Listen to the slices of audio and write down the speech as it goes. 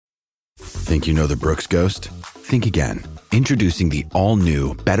Think you know the Brooks Ghost? Think again. Introducing the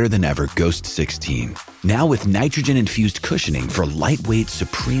all-new, better-than-ever Ghost 16. Now with nitrogen-infused cushioning for lightweight,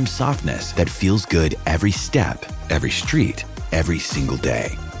 supreme softness that feels good every step, every street, every single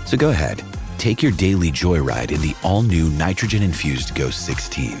day. So go ahead, take your daily joyride in the all-new nitrogen-infused Ghost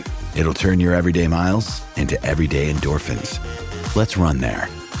 16. It'll turn your everyday miles into everyday endorphins. Let's run there.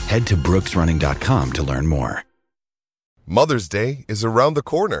 Head to brooksrunning.com to learn more. Mother's Day is around the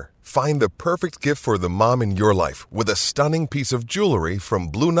corner. Find the perfect gift for the mom in your life with a stunning piece of jewelry from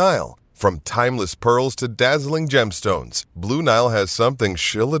Blue Nile. From timeless pearls to dazzling gemstones, Blue Nile has something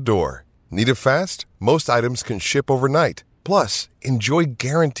she'll adore. Need it fast? Most items can ship overnight. Plus, enjoy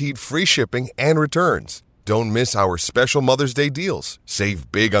guaranteed free shipping and returns. Don't miss our special Mother's Day deals.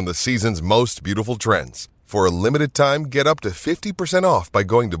 Save big on the season's most beautiful trends. For a limited time, get up to 50% off by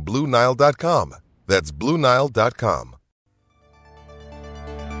going to BlueNile.com. That's BlueNile.com.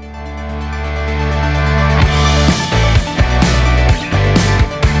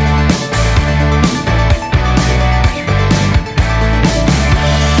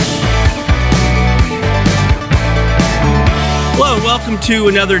 Hello, welcome to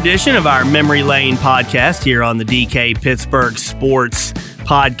another edition of our Memory Lane podcast here on the DK Pittsburgh Sports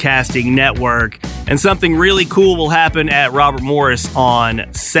Podcasting Network. And something really cool will happen at Robert Morris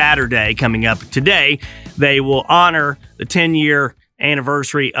on Saturday coming up today. They will honor the 10-year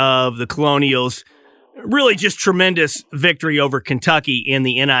anniversary of the Colonials' really just tremendous victory over Kentucky in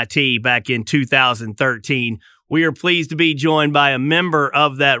the NIT back in 2013. We are pleased to be joined by a member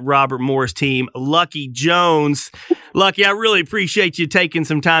of that Robert Morris team, Lucky Jones. Lucky, I really appreciate you taking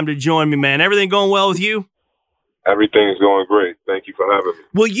some time to join me, man. Everything going well with you? Everything's going great. Thank you for having me.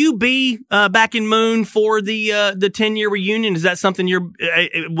 Will you be back in Moon for the 10-year reunion? Is that something you're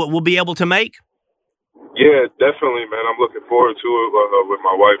will be able to make? Yeah, definitely, man. I'm looking forward to it with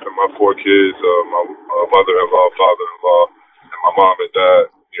my wife and my 4 kids, my mother-in-law, father-in-law, and my mom and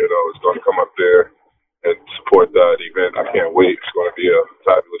dad. You know, it's going to come up there and support that event. I can't wait. It's going to be a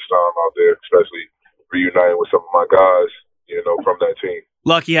fabulous time out there, especially reuniting with some of my guys, you know, from that team.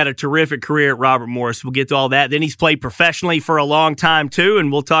 Lucky had a terrific career at Robert Morris. We'll get to all that. Then he's played professionally for a long time, too,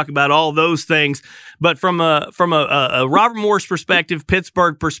 and we'll talk about all those things. But from a Robert Morris perspective,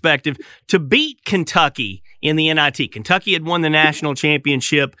 Pittsburgh perspective, to beat Kentucky in the NIT, Kentucky had won the national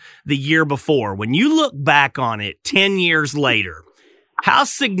championship the year before. When you look back on it 10 years later, how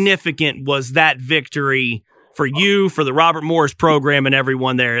significant was that victory for you, for the Robert Morris program, and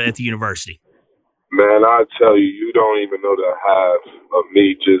everyone there at the university? Man, I tell you, you don't even know the half of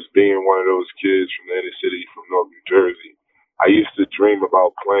me just being one of those kids from the inner city from North New Jersey. I used to dream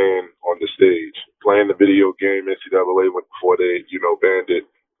about playing on the stage, playing the video game NCAA before they, you know, banned it,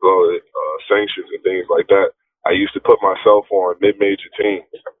 sanctions and things like that. I used to put myself on mid-major teams,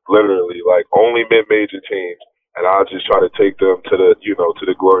 literally, like only mid-major teams. And I'll just try to take them to the, you know, to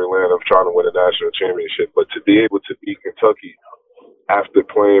the glory land of trying to win a national championship. But to be able to beat Kentucky after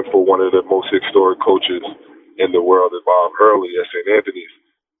playing for one of the most historic coaches in the world, Bob Hurley at St. Anthony's,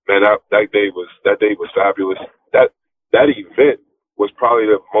 man, that day was fabulous. That event was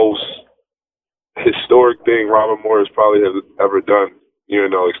probably the most historic thing Robert Morris probably has ever done. You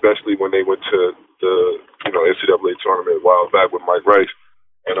know, especially when they went to the, you know, NCAA tournament a while back with Mike Rice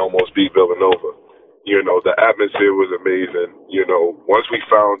and almost beat Villanova. You know, the atmosphere was amazing. You know, once we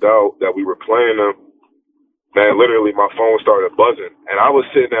found out that we were playing them, man, literally my phone started buzzing. And I was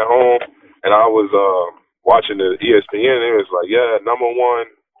sitting at home and I was watching the ESPN and it was like, yeah, number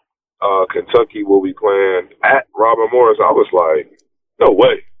 1, Kentucky will be playing at Robert Morris. I was like, no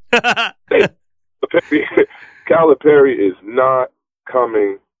way. Calipari is not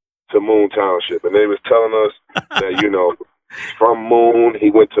coming to Moon Township. And they was telling us that, you know, from Moon,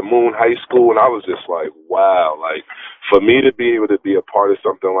 he went to Moon High School, and I was just like, wow. Like, for me to be able to be a part of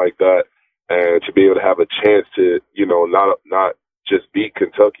something like that and to be able to have a chance to, you know, not just beat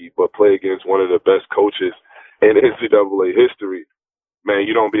Kentucky, but play against one of the best coaches in NCAA history, man,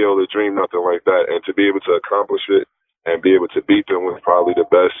 you don't be able to dream nothing like that. And to be able to accomplish it and be able to beat them was probably the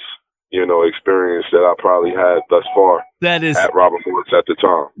best, you know, experience that I probably had thus far. That is at Robert Morris at the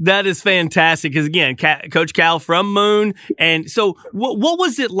time. That is fantastic because, again, Coach Cal from Moon. And so what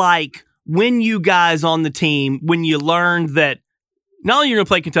was it like when you guys on the team, when you learned that not only you're going to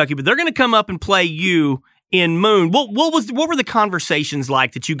play Kentucky, but they're going to come up and play you in Moon? What were the conversations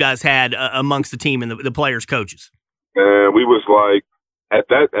like that you guys had amongst the team and the players' coaches? And we was like, at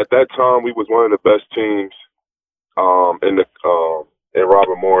that time, we was one of the best teams in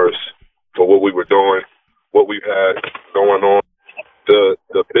Robert Morris for what we were doing, what we've had going on. The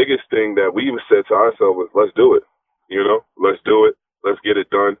biggest thing that we said to ourselves was, let's do it. You know, let's do it. Let's get it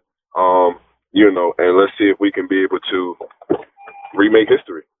done. And let's see if we can be able to remake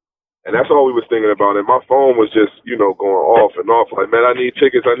history. And that's all we was thinking about. And my phone was just, going off and off. Like, man, I need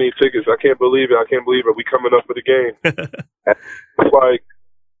tickets. I can't believe it. We coming up for the game. And it's like,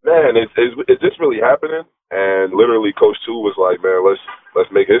 man, is this really happening? And literally Coach 2 was like, man,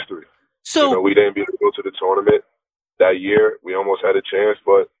 let's make history. So we didn't be able to go to the tournament that year. We almost had a chance,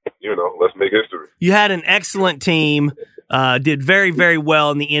 but, let's make history. You had an excellent team, did very, very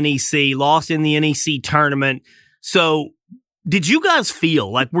well in the NEC, lost in the NEC tournament. So did you guys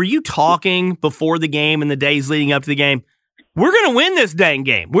feel like, were you talking before the game and the days leading up to the game, we're going to win this dang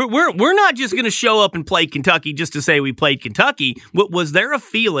game? We're not just going to show up and play Kentucky just to say we played Kentucky. Was there a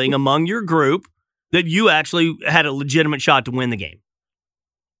feeling among your group that you actually had a legitimate shot to win the game?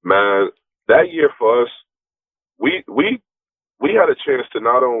 Man, that year for us, we had a chance to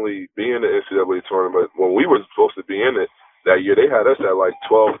not only be in the NCAA tournament. When we were supposed to be in it that year, they had us at like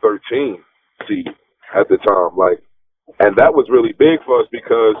 12, 13 seed at the time. And that was really big for us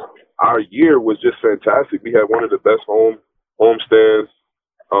because our year was just fantastic. We had one of the best homestands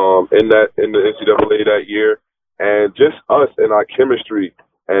in the NCAA that year, and just us and our chemistry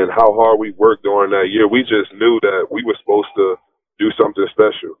and how hard we worked during that year. We just knew that we were supposed to do something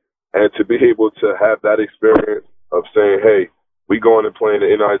special, and to be able to have that experience of saying, "Hey, we going and playing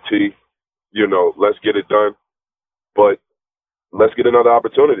the NIT, let's get it done, but let's get another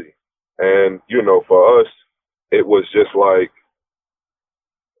opportunity." And for us, it was just like,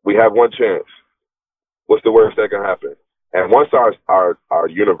 we have one chance. What's the worst that can happen? And once our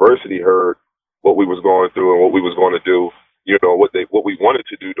university heard what we was going through and what we was going to do, what we wanted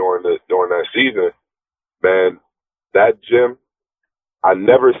to do during that season, man, that gym, I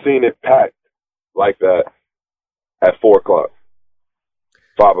never seen it packed like that at 4 o'clock,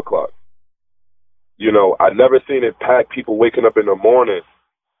 5 o'clock. I never seen it packed, people waking up in the morning,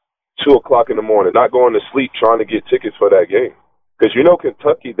 2 o'clock in the morning, not going to sleep trying to get tickets for that game. Because,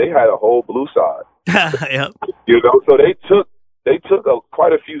 Kentucky, they had a whole blue side. Yep. So they took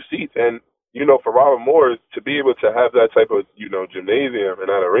quite a few seats. And, for Robert Morris to be able to have that type of, gymnasium and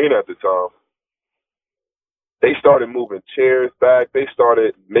that arena at the time, they started moving chairs back. They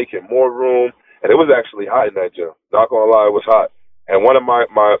started making more room. And it was actually hot in that gym. Not going to lie, it was hot. And one of my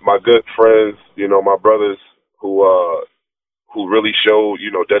good friends, my brothers who really showed,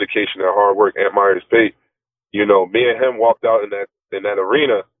 dedication and hard work, Ant Myers Pate, me and him walked out in that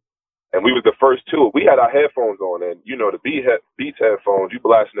arena, and we was the first two. We had our headphones on, and, the Beats headphones, you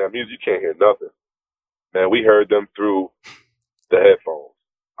blasting that music, you can't hear nothing. Man, we heard them through the headphones.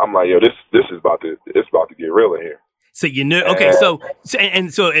 I'm like, yo, this is about to get real in here. So you knew, okay, so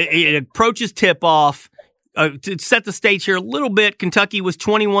it approaches tip-off. To set the stage here a little bit, Kentucky was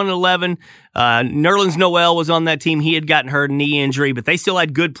 21-11. Nerlens Noel was on that team. He had gotten hurt, knee injury, but they still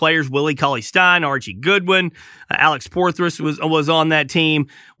had good players: Willie Cauley-Stein, Archie Goodwin, Alex Porthos was on that team.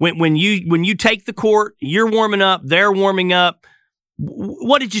 When you take the court, you're warming up, they're warming up.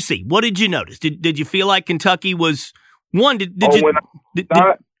 What did you see? What did you notice? Did you feel like Kentucky was one?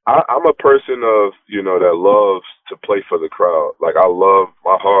 I'm a person of that loves to play for the crowd. Like, I love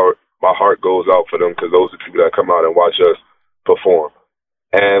my heart goes out for them because those are people that come out and watch us perform.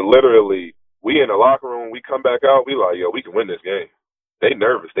 And literally, we in the locker room, we come back out, we like, yo, we can win this game. They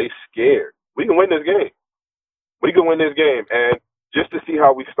nervous. They scared. We can win this game. We can win this game. And just to see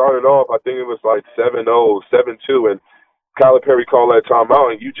how we started off, I think it was like 7-0, 7-2, and Calipari called that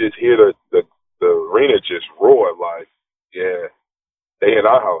timeout, and you just hear the arena just roar like, yeah, they in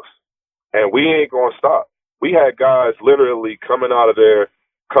our house. And we ain't going to stop. We had guys literally coming out of their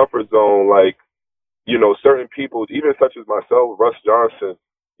comfort zone, like, certain people, even such as myself, Russ Johnson,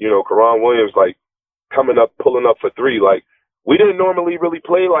 Karan Williams, like, coming up, pulling up for three. Like, we didn't normally really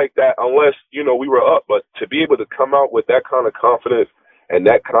play like that unless, we were up. But to be able to come out with that kind of confidence and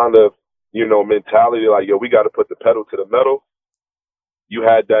that kind of, mentality, like, yo, we got to put the pedal to the metal, you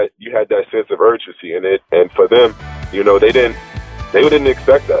had that sense of urgency in it. And for them, they didn't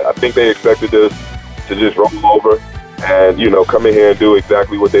expect that. I think they expected us to just roll over and, come in here and do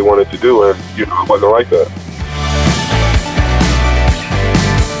exactly what they wanted to do. And, it wasn't like that.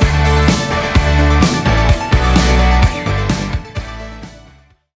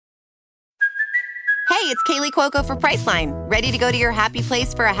 Hey, it's Kaylee Cuoco for Priceline. Ready to go to your happy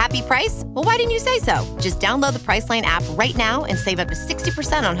place for a happy price? Well, why didn't you say so? Just download the Priceline app right now and save up to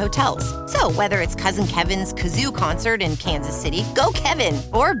 60% on hotels. So whether it's Cousin Kevin's Kazoo Concert in Kansas City, go Kevin,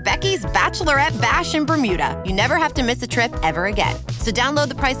 or Becky's Bachelorette Bash in Bermuda, you never have to miss a trip ever again. So download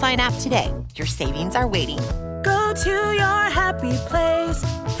the Priceline app today. Your savings are waiting. Go to your happy place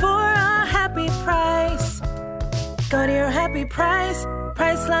for a happy price. Go to your happy price,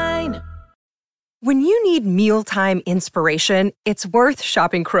 Priceline. When you need mealtime inspiration, it's worth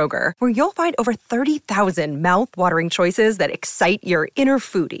shopping Kroger, where you'll find over 30,000 mouth-watering choices that excite your inner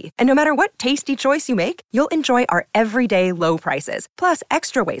foodie. And no matter what tasty choice you make, you'll enjoy our everyday low prices, plus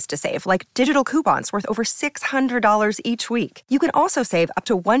extra ways to save, like digital coupons worth over $600 each week. You can also save up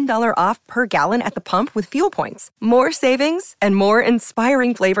to $1 off per gallon at the pump with fuel points. More savings and more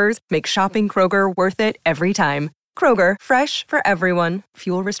inspiring flavors make shopping Kroger worth it every time. Kroger, fresh for everyone.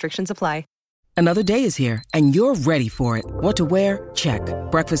 Fuel restrictions apply. Another day is here, and you're ready for it. What to wear? Check.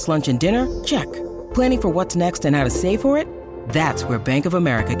 Breakfast, lunch, and dinner? Check. Planning for what's next and how to save for it? That's where Bank of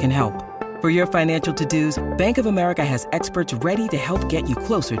America can help. For your financial to-dos, Bank of America has experts ready to help get you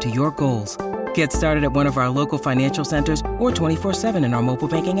closer to your goals. Get started at one of our local financial centers or 24/7 in our mobile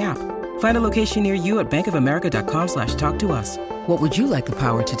banking app. Find a location near you at bankofamerica.com/talktous. What would you like the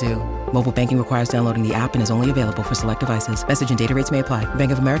power to do? Mobile banking requires downloading the app and is only available for select devices. Message and data rates may apply.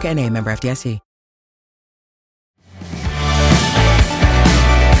 Bank of America N.A., member FDIC.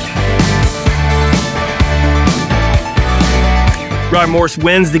 Robert Morris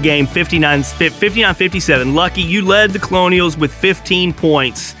wins the game 59-57. Lucky, you led the Colonials with 15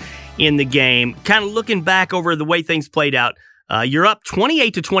 points in the game. Kind of looking back over the way things played out, you're up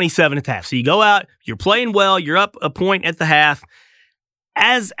 28-27 at the half. So you go out, you're playing well, you're up a point at the half.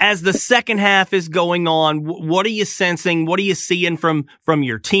 As the second half is going on, what are you sensing? What are you seeing from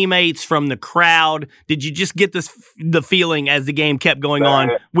your teammates, from the crowd? Did you just get the feeling as the game kept going on,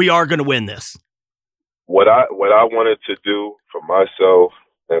 we are going to win this? What I wanted to do for myself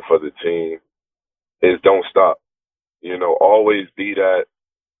and for the team is don't stop. Always be that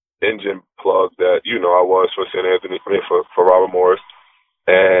engine plug that, I was for St. Anthony, for Robert Morris.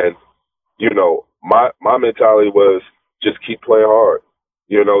 And, my mentality was just keep playing hard.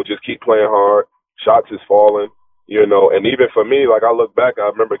 Just keep playing hard. Shots is falling, and even for me, like I look back, I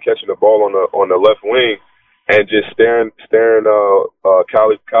remember catching the ball on the left wing and just staring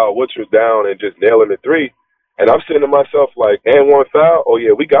Kyle Woodruff down and just nailing the three. And I'm saying to myself, like, and one foul, oh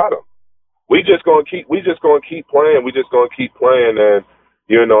yeah, we got him. We just gonna keep playing. We just gonna keep playing. And,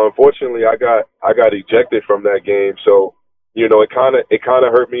 unfortunately I got ejected from that game. So, it kinda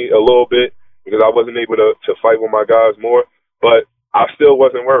hurt me a little bit because I wasn't able to fight with my guys more. But I still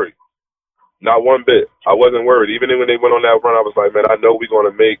wasn't worried. Not one bit. I wasn't worried. Even when they went on that run, I was like, man, I know we're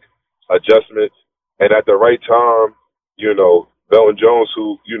gonna make adjustments. And at the right time, Belton Jones,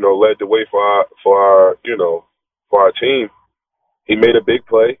 who, led the way for our team, he made a big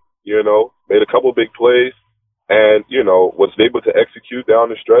play, made a couple big plays and, was able to execute down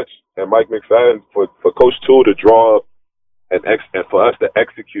the stretch. And Mike McFadden, for Coach Toole to draw up and for us to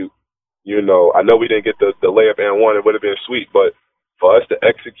execute, I know we didn't get the layup and one, it would have been sweet, but for us to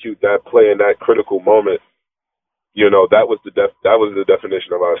execute that play in that critical moment, that was the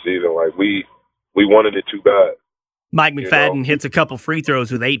definition of our season. Like we wanted it too bad. Mike McFadden hits a couple free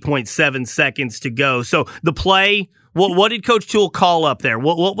throws with 8.7 seconds to go. So the play, what did Coach Toole call up there?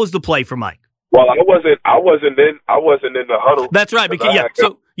 What was the play for Mike? Well, I wasn't in the huddle. That's right. Because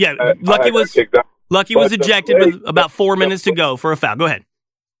Lucky was ejected with about 4 minutes to go for a foul. Go ahead.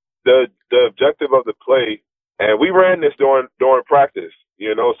 The objective of the play, and we ran this during practice,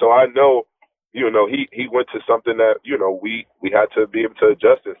 so I know, he went to something that, we had to be able to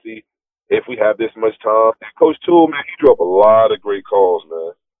adjust and see if we have this much time. Coach Toole, man, he drew up a lot of great calls,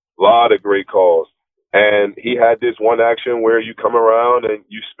 man. A lot of great calls. And he had this one action where you come around and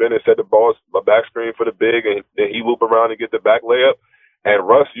you spin and set the ball, a back screen for the big, and then he loop around and get the back layup. And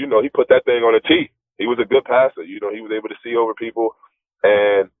Russ, he put that thing on a tee. He was a good passer. He was able to see over people.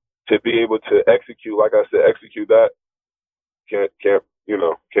 And to be able to execute, like I said, that, can't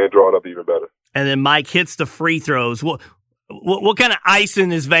draw it up even better. And then Mike hits the free throws. What kind of ice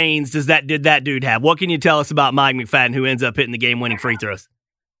in his veins did that dude have? What can you tell us about Mike McFadden, who ends up hitting the game-winning free throws?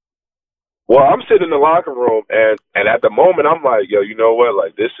 Well, I'm sitting in the locker room, and at the moment, I'm like, yo, you know what?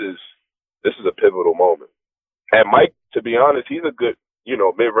 Like, this is a pivotal moment. And Mike, to be honest, he's a good,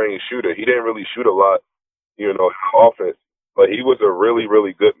 mid-range shooter. He didn't really shoot a lot, in offense, but he was a really,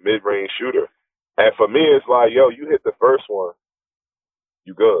 really good mid-range shooter. And for me, it's like, yo, you hit the first one,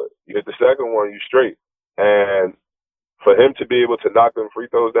 you good. You hit the second one, you straight. And for him to be able to knock them free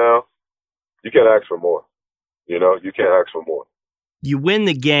throws down, you can't ask for more. You can't ask for more. You win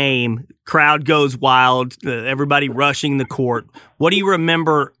the game, crowd goes wild, everybody rushing the court. What do you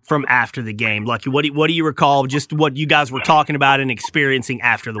remember from after the game, Lucky? What do you recall, just what you guys were talking about and experiencing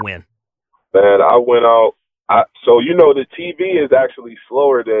after the win? Man, I went out. So the TV is actually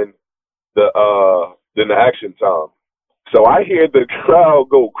slower than the action time. So I hear the crowd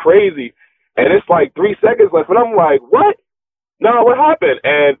go crazy, and it's like 3 seconds left, and I'm like, what? no, what happened?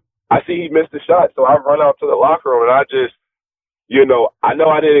 And I see he missed the shot, so I run out to the locker room, and I just, I know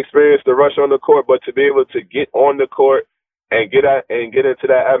I didn't experience the rush on the court, but to be able to get on the court and get into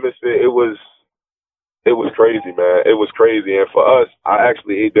that atmosphere, it was crazy, man. It was crazy. And for us, I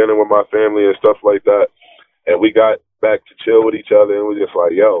actually ate dinner with my family and stuff like that, and we got back to chill with each other, and we were just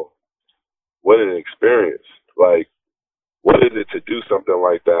like, yo, what an experience. Like, what is it to do something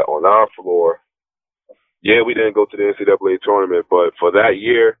like that on our floor? Yeah, we didn't go to the NCAA tournament, but for that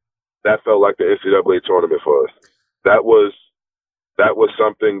year, that felt like the NCAA tournament for us. That was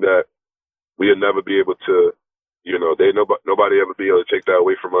something that we'd never be able to, nobody ever be able to take that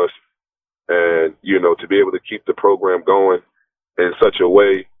away from us. And, to be able to keep the program going in such a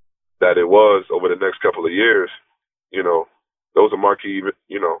way that it was over the next couple of years, those are marquee,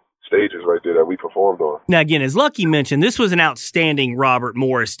 stages right there that we performed on. Now, again, as Lucky mentioned, this was an outstanding Robert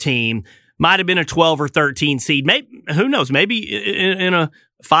Morris team. Might have been a 12 or 13 seed. Maybe, who knows? Maybe in a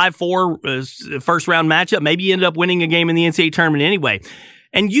 5-4 first-round matchup, maybe you ended up winning a game in the NCAA tournament anyway.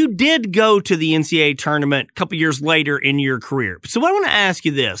 And you did go to the NCAA tournament a couple years later in your career. So I want to ask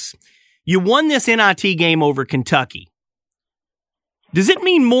you this. You won this NIT game over Kentucky. Does it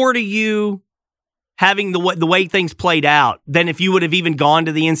mean more to you having the way things played out than if you would have even gone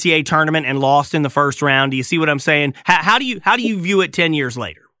to the NCAA tournament and lost in the first round? Do you see what I'm saying? How do you view it 10 years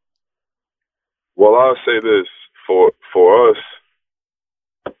later? Well, I'll say this. For us,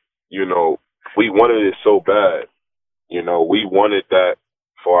 we wanted it so bad. We wanted that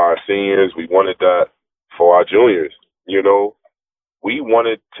for our seniors. We wanted that for our juniors. We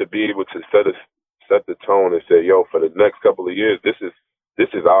wanted to be able to set the tone and say, yo, for the next couple of years, this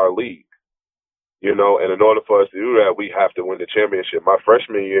is our league. And in order for us to do that, we have to win the championship. My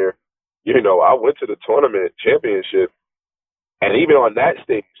freshman year, I went to the tournament championship, and even on that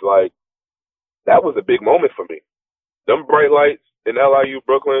stage, like, that was a big moment for me. Them bright lights in LIU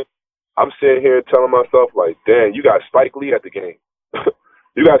Brooklyn, I'm sitting here telling myself, like, damn, you got Spike Lee at the game.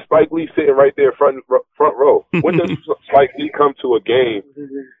 You got Spike Lee sitting right there front row. When does Spike Lee come to a game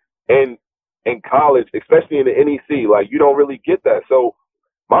and in college, especially in the NEC, like, you don't really get that. So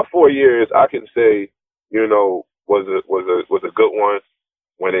my 4 years, I can say, was a good one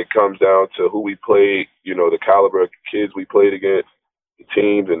when it comes down to who we played, the caliber of kids we played against, the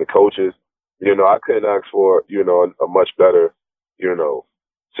teams and the coaches. I couldn't ask for, a much better,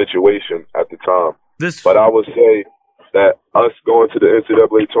 situation at the time. But I would say that us going to the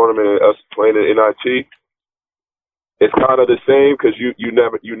NCAA tournament and us playing in NIT, it's kind of the same because you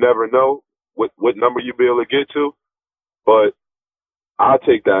never know what number you'll be able to get to. But I'll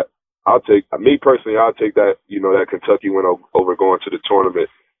take that. Me personally, I'll take that, that Kentucky win over going to the tournament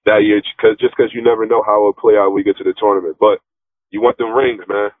that year because you never know how it'll play out when we get to the tournament. But you want them rings,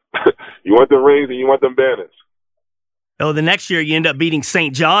 man. You want them rings and you want them banners. Oh, the next year you end up beating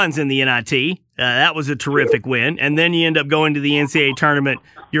St. John's in the NIT. That was a terrific win. And then you end up going to the NCAA tournament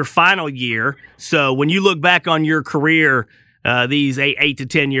your final year. So when you look back on your career, these 8 to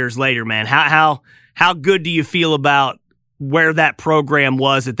 10 years later, man, how good do you feel about where that program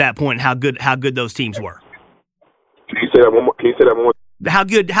was at that point and how good those teams were? Can you say that one more? How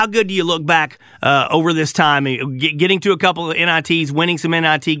good do you look back over this time, getting to a couple of NITs, winning some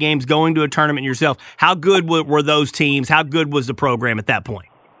NIT games, going to a tournament yourself? How good were those teams? How good was the program at that point?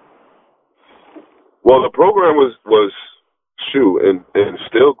 Well, the program was in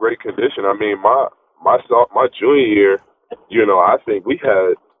still great condition. I mean, my junior year, I think we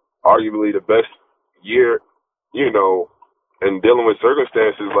had arguably the best year, and dealing with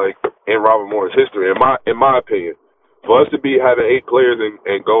circumstances like in Robert Morris history, in my opinion. For us to be having 8 players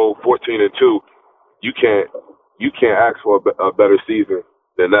and go 14-2, you can't ask for a better season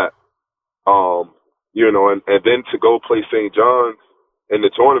than that. And then to go play St. John's in the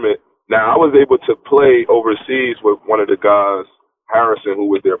tournament. Now I was able to play overseas with one of the guys, Harrison, who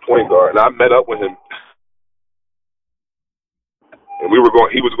was their point guard, and I met up with him, and he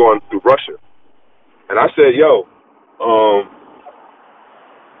was going through Russia, and I said, "Yo,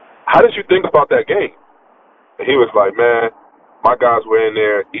 how did you think about that game?" And he was like, "Man, my guys were in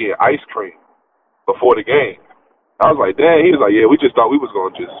there eating ice cream before the game." I was like, "Damn." He was like, "Yeah, we just thought we was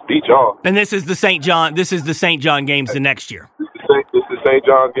going to just beat y'all." And this is the St. John games the next year. This is the St.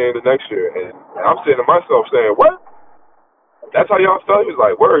 John game the next year, and I'm saying to myself, saying, "What? That's how y'all felt?" He was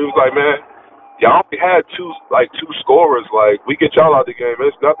like, "Word." He was like, "Man, y'all only had two scorers. Like, we get y'all out the game,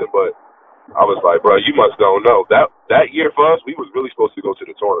 it's nothing." But I was like, "Bro, you must don't know that year for us, we was really supposed to go to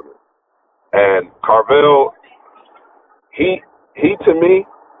the tournament." And Carvel, he to me,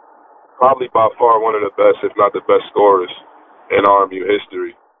 probably by far one of the best, if not the best scorers in RMU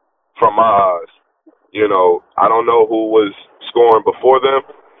history, from my eyes. You know, I don't know who was scoring before them,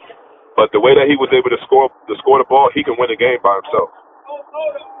 but the way that he was able to score the ball, he can win a game by himself.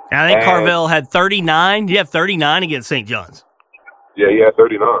 I think Carvel had 39. Did you have 39 against St. John's? Yeah, he had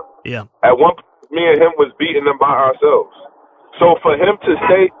 39. Yeah. At one point, me and him was beating them by ourselves. So for him to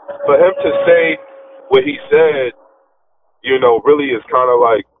say what he said, you know, really is kind of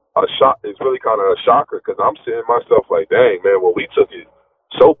like a shock. It's really kind of a shocker because I'm saying to myself like, dang, man, well, we took it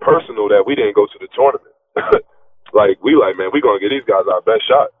so personal that we didn't go to the tournament. Like, man, we're going to get these guys our best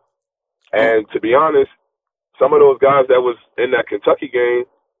shot. And to be honest, some of those guys that was in that Kentucky game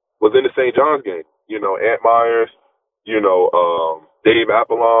was in the St. John's game. You know, Ant Myers, you know, Dave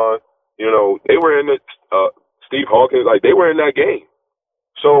Apollon, you know, they were in it, Steve Hawkins, like, they were in that game.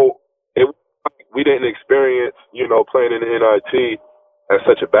 So we didn't experience, you know, playing in the NIT as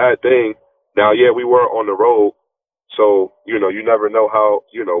such a bad thing. Now, yeah, we were on the road. So, you know, you never know how,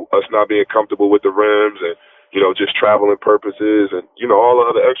 you know, us not being comfortable with the rims and, you know, just traveling purposes and, you know, all the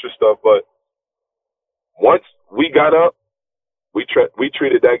other extra stuff. But once we got up, we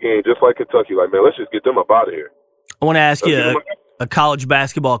treated that game just like Kentucky. Like, man, let's just get them up out of here. I want to ask you a college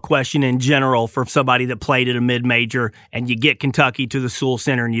basketball question in general for somebody that played at a mid-major and you get Kentucky to the Sewell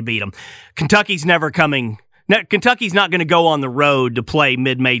Center and you beat them. Kentucky's not going to go on the road to play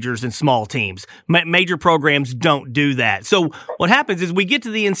mid-majors and small teams. Major programs don't do that. So what happens is we get to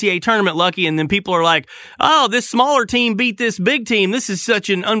the NCAA tournament, Lucky, and then people are like, oh, this smaller team beat this big team. This is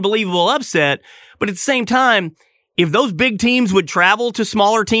such an unbelievable upset. But at the same time, if those big teams would travel to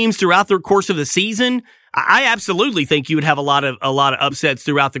smaller teams throughout the course of the season, I absolutely think you would have a lot of upsets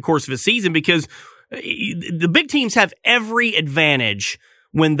throughout the course of a season because the big teams have every advantage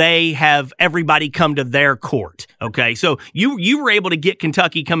when they have everybody come to their court. Okay, so you were able to get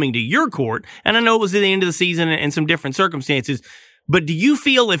Kentucky coming to your court, and I know it was at the end of the season and some different circumstances, but do you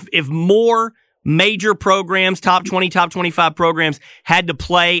feel if more major programs, top 20, top 25 programs, had to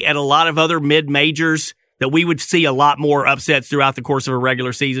play at a lot of other mid-majors, that we would see a lot more upsets throughout the course of a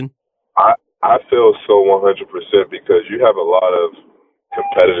regular season? I feel so 100% because you have a lot of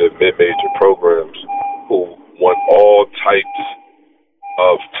competitive mid-major programs who want all types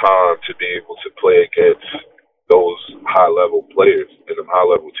of time to be able to play against those high-level players and them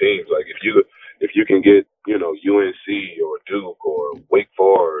high-level teams. Like if you can get, you know, UNC or Duke or Wake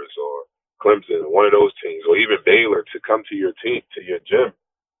Forest or Clemson, one of those teams, or even Baylor to come to your team, to your gym,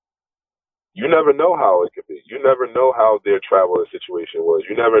 you never know how it could be. You never know how their travel situation was.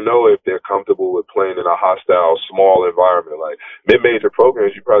 You never know if they're comfortable with playing in a hostile, small environment. Like mid-major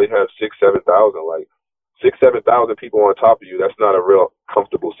programs, you probably have 6,000-7,000. Like 6,000-7,000 people on top of you. That's not a real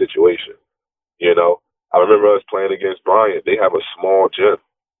comfortable situation. You know, I remember us playing against Bryant. They have a small gym,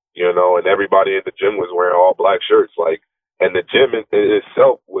 you know, and everybody in the gym was wearing all black shirts. Like, and the gym in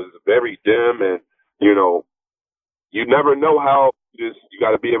itself was very dim, and you know, you never know how. You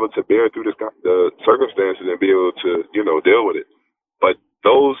got to be able to bear through the circumstances and be able to, you know, deal with it. But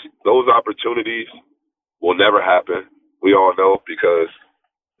those opportunities will never happen. We all know because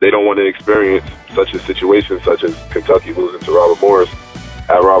they don't want to experience such a situation, such as Kentucky losing to Robert Morris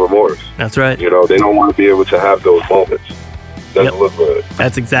at Robert Morris. That's right. You know, they don't want to be able to have those moments. Doesn't look good.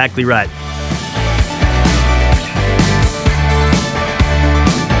 That's exactly right.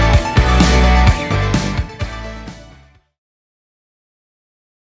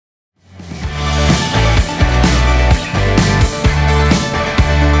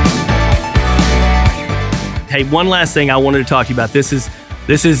 Hey, one last thing I wanted to talk to you about. This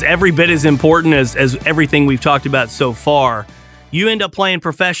is every bit as important as everything we've talked about so far. You end up playing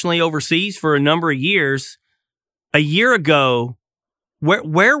professionally overseas for a number of years. A year ago,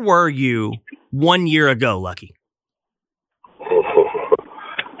 where were you 1 year ago, Lucky?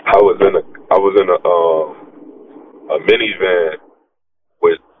 I was in a minivan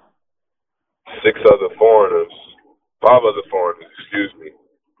with 5 other foreigners,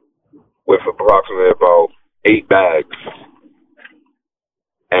 with approximately about 8 bags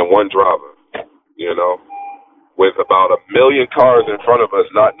and one driver, you know, with about 1 million cars in front of us,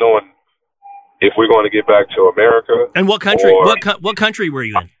 not knowing if we're going to get back to America. And what country? What country were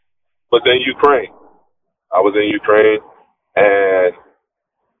you in? Was in Ukraine. I was in Ukraine, and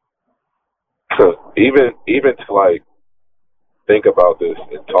even to like think about this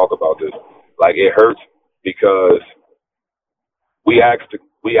and talk about this, like it hurts because we asked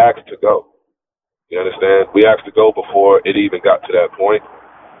to go. You understand? We asked to go before it even got to that point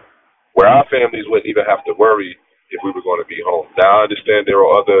where our families wouldn't even have to worry if we were going to be home. Now, I understand there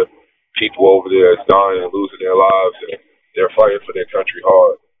are other people over there that's dying and losing their lives, and they're fighting for their country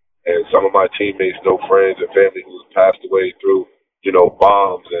hard. And some of my teammates know friends and family who's passed away through, you know,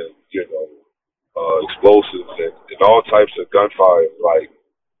 bombs and, you know, explosives, and all types of gunfire. Like,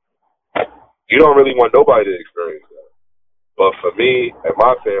 you don't really want nobody to experience that. But for me and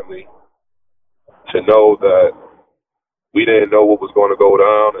my family, to know that we didn't know what was going to go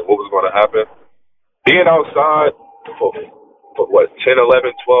down and what was going to happen, being outside for what, 10,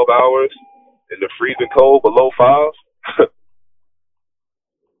 11, 12 hours in the freezing cold below 5,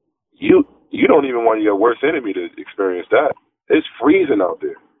 you don't even want your worst enemy to experience that. It's freezing out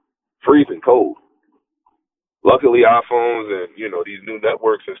there, freezing cold. Luckily, iPhones and, you know, these new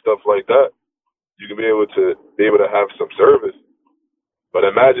networks and stuff like that, you can be able to have some service. But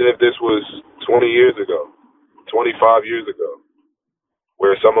imagine if this was 20 years ago, 25 years ago,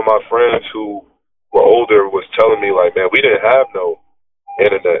 where some of my friends who were older was telling me, like, man, we didn't have no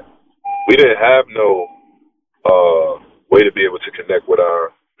internet. We didn't have no way to be able to connect with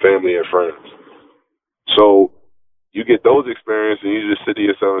our family and friends. So you get those experiences and you just sit to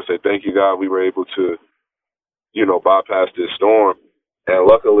yourself and say, thank you, God, we were able to, you know, bypass this storm. And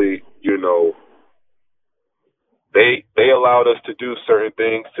luckily, you know, they allowed us to do certain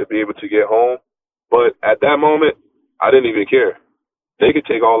things to be able to get home. But at that moment, I didn't even care. They could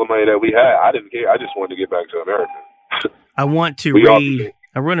take all the money that we had. I didn't care. I just wanted to get back to America. I want to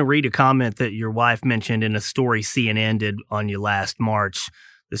read a comment that your wife mentioned in a story CNN did on you last March.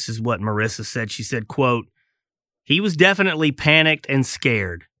 This is what Marissa said. She said, quote, "He was definitely panicked and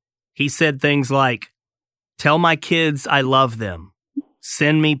scared. He said things like, 'Tell my kids I love them.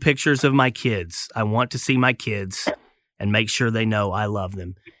 Send me pictures of my kids. I want to see my kids and make sure they know I love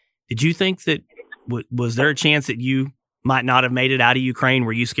them.'" Did you think that, was there a chance that you might not have made it out of Ukraine?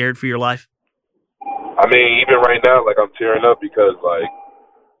 Were you scared for your life? I mean, even right now, like, I'm tearing up because, like,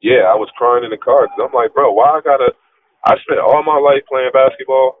 yeah, I was crying in the car because I'm like, bro, I spent all my life playing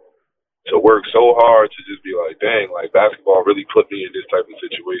basketball to work so hard to just be like, dang, like, basketball really put me in this type of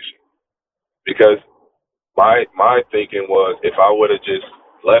situation. Because my thinking was, if I would have just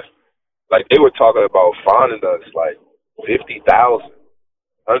left, like, they were talking about finding us like 50,000,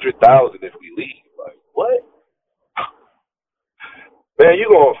 100,000 if we leave. Like, what? Man, you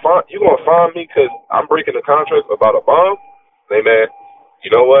gonna find me because I'm breaking the contract about a bomb? Hey, man, you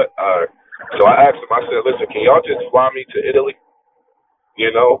know what? So I asked him. I said, listen, can y'all just fly me to Italy?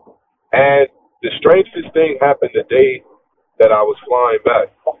 You know? And the strangest thing happened the day that I was flying back.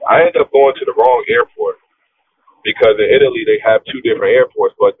 I ended up going to the wrong airport because in Italy they have two different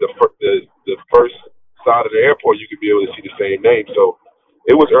airports, but the first side of the airport you could be able to see the same name. So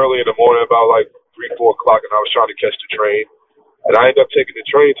it was early in the morning, about like 3, 4 o'clock, and I was trying to catch the train. And I ended up taking the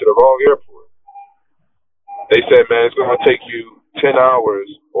train to the wrong airport. They said, man, it's going to take you 10 hours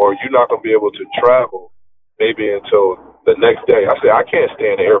or you're not going to be able to travel maybe until the next day. I said, I can't stay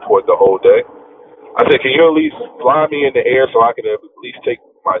in the airport the whole day. I said, can you at least fly me in the air so I can at least take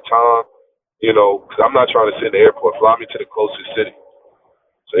my time, you know, because I'm not trying to sit in the airport. Fly me to the closest city.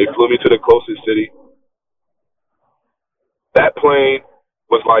 So they flew me to the closest city. That plane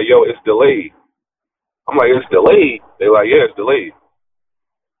was like, yo, it's delayed. I'm like, it's delayed? They're like, yeah, it's delayed.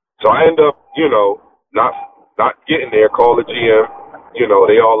 So I end up, you know, not getting there, call the GM. You know,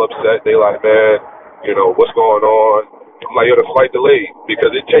 they all upset. They like, man, you know, what's going on? I'm like, yo, the flight delayed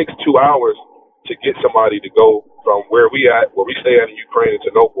because it takes 2 hours to get somebody to go from where we stay in Ukraine in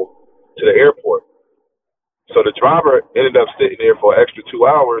Ternopil to the airport. So the driver ended up sitting there for an extra 2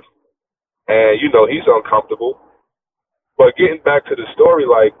 hours, and, you know, he's uncomfortable. But getting back to the story,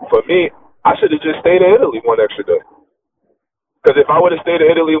 like, for me, I should have just stayed in Italy one extra day. Because if I would have stayed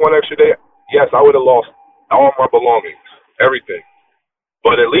in Italy one extra day, yes, I would have lost all my belongings, everything.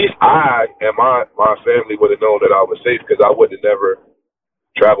 But at least I and my family would have known that I was safe because I would have never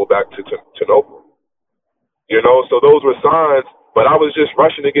traveled back to Ternopil. You know, so those were signs. But I was just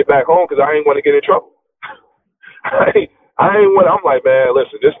rushing to get back home because I didn't want to get in trouble. I'm like, man,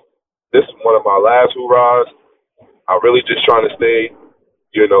 listen, this is one of my last hurrahs. I'm really just trying to stay,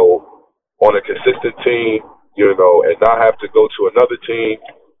 you know, on a consistent team, you know, and not have to go to another team.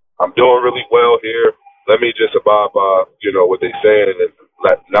 I'm doing really well here. Let me just abide by, you know, what they're saying and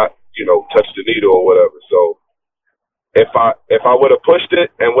not, you know, touch the needle or whatever. So if I would have pushed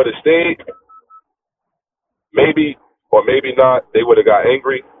it and would have stayed, maybe or maybe not, they would have got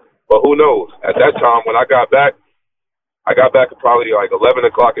angry. But who knows? At that time, when I got back at probably like 11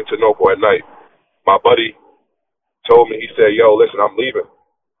 o'clock in Ternopil at night. My buddy told me, he said, yo, listen, I'm leaving.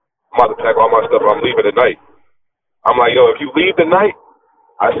 I'm about to pack all my stuff. I'm leaving tonight. I'm like, yo, if you leave tonight,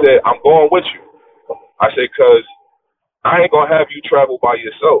 I said, I'm going with you. I said, because I ain't going to have you travel by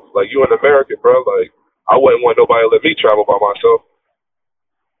yourself. Like, you an American, bro. Like, I wouldn't want nobody to let me travel by myself.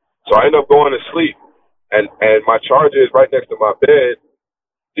 So I ended up going to sleep. And my charger is right next to my bed.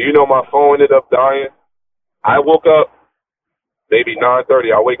 Do you know my phone ended up dying? I woke up maybe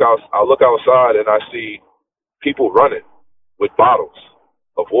 9:30. I look outside and I see people running with bottles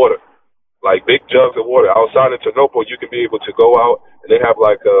of water, like big jugs of water. Outside in Tanopo, you can be able to go out and they have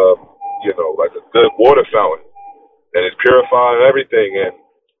like a good water fountain, and it's purified and everything, and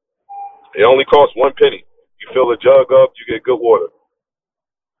it only costs 1 penny. You fill a jug up, you get good water.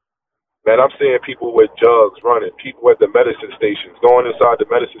 Man, I'm seeing people with jugs running, people at the medicine stations, going inside the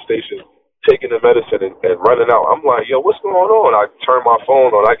medicine station, taking the medicine and running out. I'm like, yo, what's going on? I turn my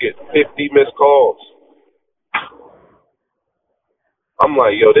phone on. I get 50 missed calls. I'm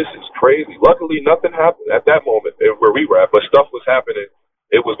like, yo, this is crazy. Luckily, nothing happened at that moment where we were at, but stuff was happening.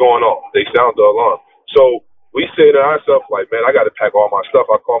 It was going on. They sounded the alarm. So we say to ourselves, like, man, I got to pack all my stuff.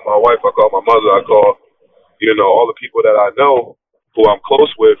 I call my wife. I call my mother. I call, all the people that I know who I'm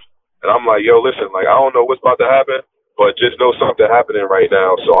close with. And I'm like, yo, listen, like, I don't know what's about to happen, but just know something happening right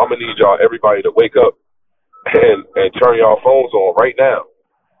now. So I'm going to need y'all, everybody, to wake up and turn y'all phones on right now.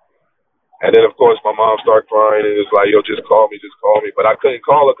 And then, of course, my mom started crying and it's like, yo, just call me. But I couldn't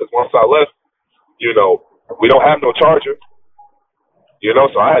call her because once I left, we don't have no charger,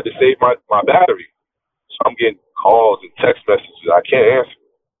 so I had to save my battery. So I'm getting calls and text messages. I can't answer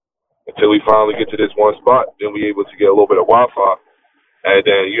until we finally get to this one spot. Then we able to get a little bit of Wi-Fi. And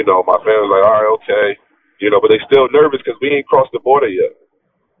then, my family's like, all right, okay. But they still nervous because we ain't crossed the border yet.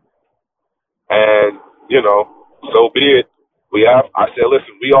 And, so be it. I said,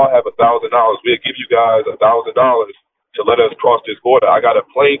 listen, we all have $1,000. We'll give you guys $1,000 to let us cross this border. I got a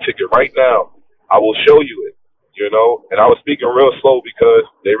plane ticket right now. I will show you it, And I was speaking real slow because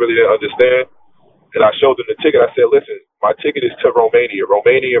they really didn't understand. And I showed them the ticket. I said, listen, my ticket is to Romania.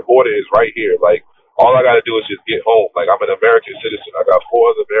 Romanian border is right here. Like, all I got to do is just get home. Like, I'm an American citizen. I got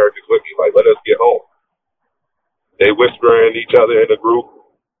 4 other Americans with me. Like, let us get home. They whispering each other in the group.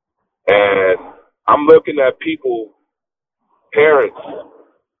 And I'm looking at people, parents,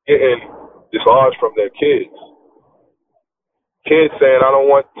 getting dislodged from their kids. Kids saying, I don't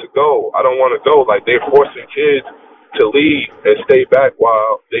want to go. I don't want to go. Like, they're forcing kids to leave and stay back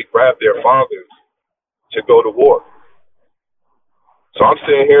while they grab their fathers to go to war. So I'm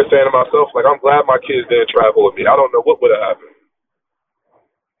sitting here saying to myself, like, I'm glad my kids didn't travel with me. I don't know what would have happened.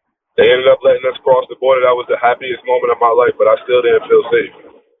 They ended up letting us cross the border. That was the happiest moment of my life, but I still didn't feel safe.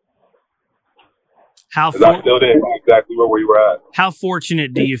 I still didn't know exactly where we were at. How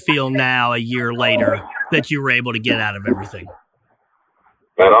fortunate do you feel now, a year later, that you were able to get out of everything?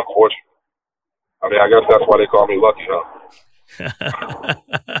 Man, I'm fortunate. I mean, I guess that's why they call me lucky, huh?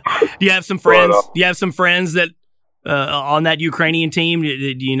 Do you have some friends? Do you have some friends that on that Ukrainian team? Do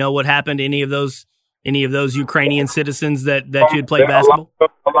you know what happened to any of those Ukrainian citizens that you had played basketball?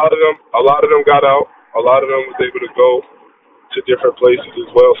 A lot of them got out. A lot of them was able to go to different places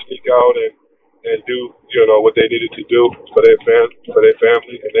as well, sneak out and do what they needed to do for their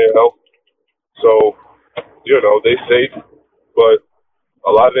family and their health. So they safe, but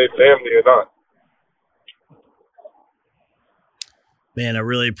a lot of their family are not. Man, I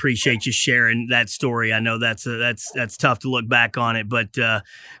really appreciate you sharing that story. I know that's tough to look back on it, but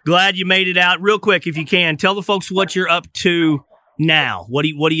glad you made it out. Real quick, if you can, tell the folks what you're up to now. What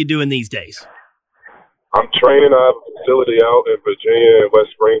are you doing these days? I'm training. I have a facility out in Virginia and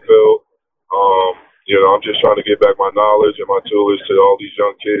West Springfield. I'm just trying to get back my knowledge and my tools to all these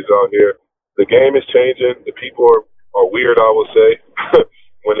young kids out here. The game is changing. The people are weird, I will say,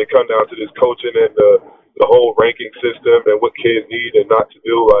 when it comes down to this coaching and the whole ranking system and what kids need and not to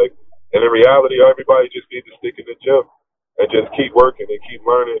do. Like, and in reality, everybody just needs to stick in the gym and just keep working and keep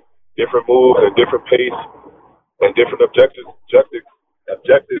learning different moves and different pace and different objectives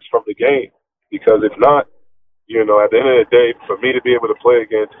from the game. Because if not, at the end of the day, for me to be able to play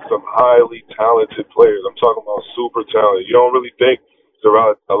against some highly talented players, I'm talking about super talented. You don't really think there's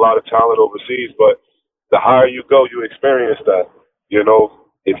a lot of talent overseas, but the higher you go, you experience that.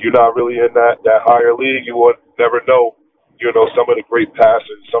 If you're not really in that higher league, you would never know, some of the great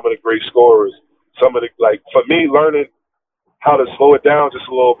passers, some of the great scorers, some of the, like, for me, learning how to slow it down just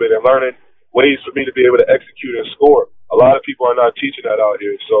a little bit and learning ways for me to be able to execute and score. A lot of people are not teaching that out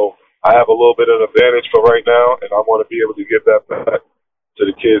here. So I have a little bit of an advantage for right now, and I want to be able to give that back to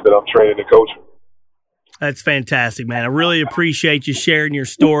the kids that I'm training and coaching. That's fantastic, man. I really appreciate you sharing your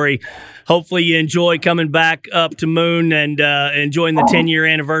story. Hopefully you enjoy coming back up to Moon and enjoying the 10-year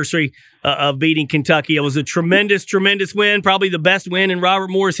anniversary of beating Kentucky. It was a tremendous, tremendous win, probably the best win in Robert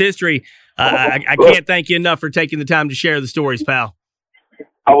Morris history. I can't thank you enough for taking the time to share the stories, pal.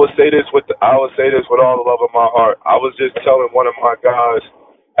 I would say this with all the love of my heart. I was just telling one of my guys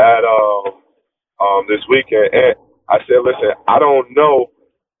at this weekend, and I said, listen, I don't know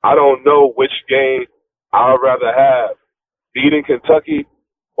I don't know which game I would rather have, beating Kentucky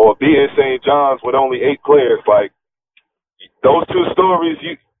or beating St. John's with only 8 players. Like, those two stories,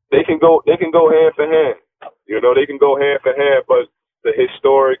 they can go hand for hand. They can go hand for hand, but the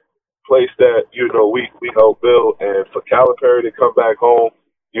historic place that, we helped build, and for Calipari to come back home,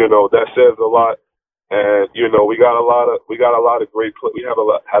 that says a lot. And, we had a lot of great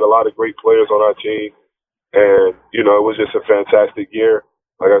players on our team. And, it was just a fantastic year.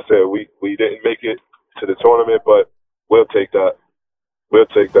 Like I said, we didn't make it to the tournament, but we'll take that. We'll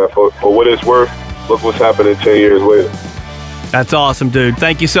take that for what it's worth. Look what's happening 10 years later. That's awesome, dude.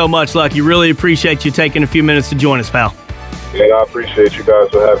 Thank you so much, Lucky. Really appreciate you taking a few minutes to join us, pal. And I appreciate you guys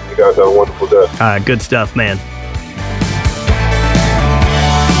for having me. You guys have a wonderful day. All right, good stuff, man.